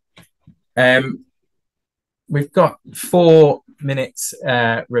you. We've got 4 minutes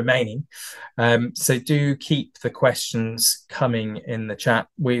remaining, so do keep the questions coming in the chat.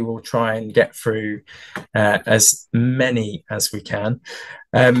 We will try and get through as many as we can.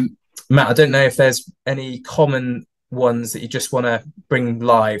 Matt, I don't know if there's any common ones that you just want to bring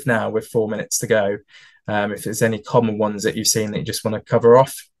live now with 4 minutes to go. If there's any common ones that you've seen that you just want to cover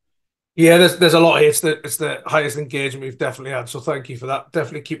off. Yeah, there's a lot here. It's the highest engagement we've definitely had. So thank you for that.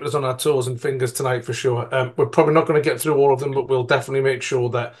 Definitely keeping us on our toes and fingers tonight for sure. We're probably not going to get through all of them, but we'll definitely make sure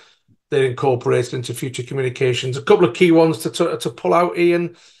that they're incorporated into future communications. A couple of key ones to pull out,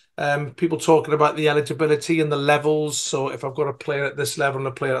 Ian. People talking about the eligibility and the levels. So if I've got a player at this level and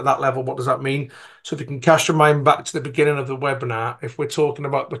a player at that level, what does that mean? So if you can cast your mind back to the beginning of the webinar, if we're talking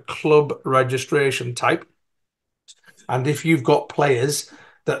about the club registration type, and if you've got players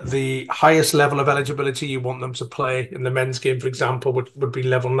that the highest level of eligibility you want them to play in the men's game, for example, would be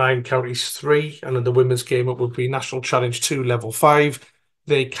level 9 counties 3, and in the women's game it would be National Challenge 2 level 5.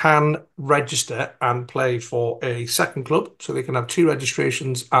 They can register and play for a second club, so they can have 2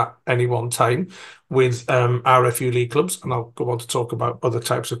 registrations at any one time with RFU league clubs, and I'll go on to talk about other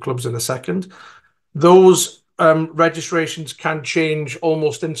types of clubs in a second. Those registrations can change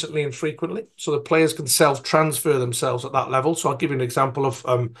almost instantly and frequently, so the players can self-transfer themselves at that level. So I'll give you an example of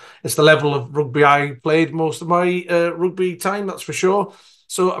it's the level of rugby I played most of my rugby time, that's for sure.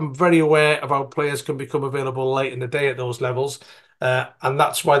 So I'm very aware of how players can become available late in the day at those levels. And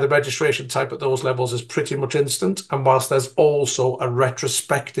that's why the registration type at those levels is pretty much instant. And whilst there's also a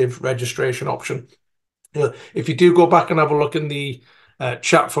retrospective registration option. If you do go back and have a look in the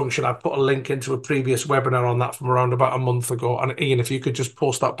chat function, I put a link into a previous webinar on that from around about a month ago. And Ian, if you could just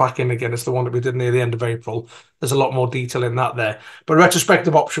post that back in again, it's the one that we did near the end of April. There's a lot more detail in that there. But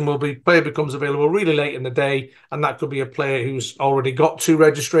retrospective option will be player becomes available really late in the day, and that could be a player who's already got 2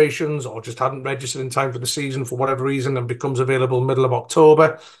 registrations or just hadn't registered in time for the season for whatever reason and becomes available middle of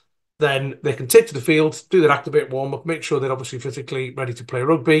October. Then they can take to the field, do their activate warm-up, make sure they're obviously physically ready to play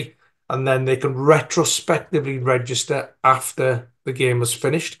rugby, and then they can retrospectively register after the game was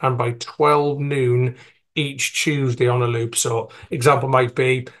finished and by 12 noon each Tuesday on a loop. So example might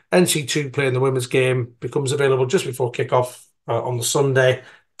be NC2 playing the women's game, becomes available just before kickoff on the Sunday,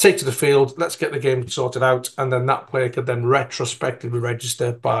 take to the field, let's get the game sorted out, and then that player could then retrospectively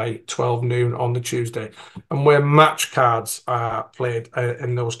register by 12 noon on the Tuesday. And where match cards are played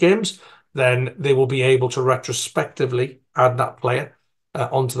in those games, then they will be able to retrospectively add that player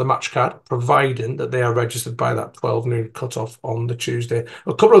onto the match card, providing that they are registered by that 12 noon cutoff on the Tuesday.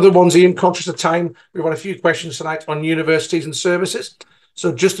 A couple of other ones, Ian, conscious of time. We've got a few questions tonight on universities and services.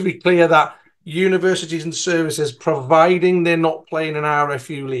 So just to be clear that universities and services, providing they're not playing in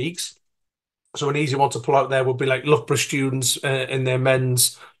RFU leagues, so an easy one to pull out there would be like Loughborough students in their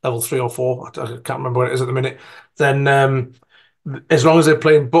men's level 3 or 4. I can't remember what it is at the minute. Then as long as they're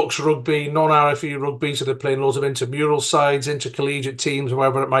playing Bucks rugby, non-RFU rugby, so they're playing loads of intramural sides, intercollegiate teams,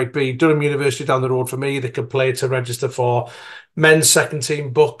 wherever it might be. Durham University down the road for me, they can play to register for men's second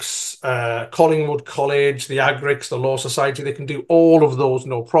team Bucks, Collingwood College, the Agrics, the Law Society. They can do all of those,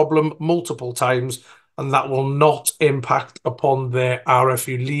 no problem, multiple times, and that will not impact upon their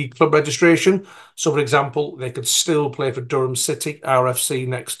RFU league club registration. So, for example, they could still play for Durham City, RFC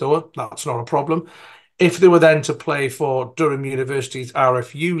next door. That's not a problem. If they were then to play for Durham University's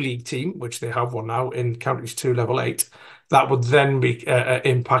RFU league team, which they have one now in Counties 2 Level 8, that would then be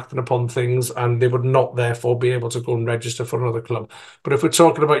impacting upon things, and they would not therefore be able to go and register for another club. But if we're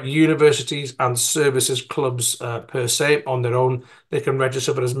talking about universities and services clubs per se on their own, they can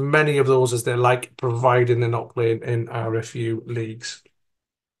register for as many of those as they like, providing they're not playing in RFU leagues.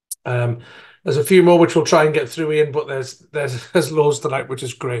 There's a few more which we'll try and get through, Ian, but there's loads tonight, which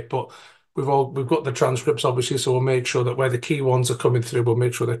is great. But we've got the transcripts, obviously, so we'll make sure that where the key ones are coming through, we'll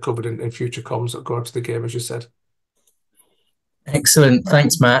make sure they're covered in future comms that go out to the game, as you said. Excellent.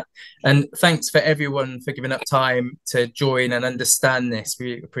 Thanks, Matt. And thanks for everyone for giving up time to join and understand this.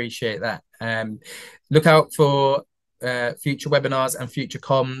 We appreciate that. Look out for future webinars and future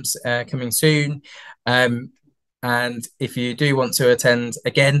comms coming soon. And if you do want to attend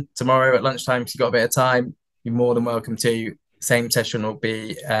again tomorrow at lunchtime, if you've got a bit of time, you're more than welcome to. Same session will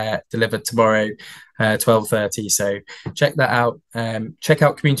be delivered tomorrow, 12:30. So check that out. Check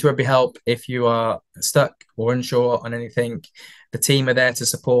out Community Rugby Help if you are stuck or unsure on anything. The team are there to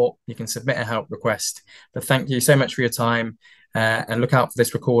support. You can submit a help request. But thank you so much for your time, and look out for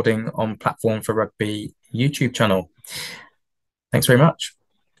this recording on Platform for Rugby YouTube channel. Thanks very much.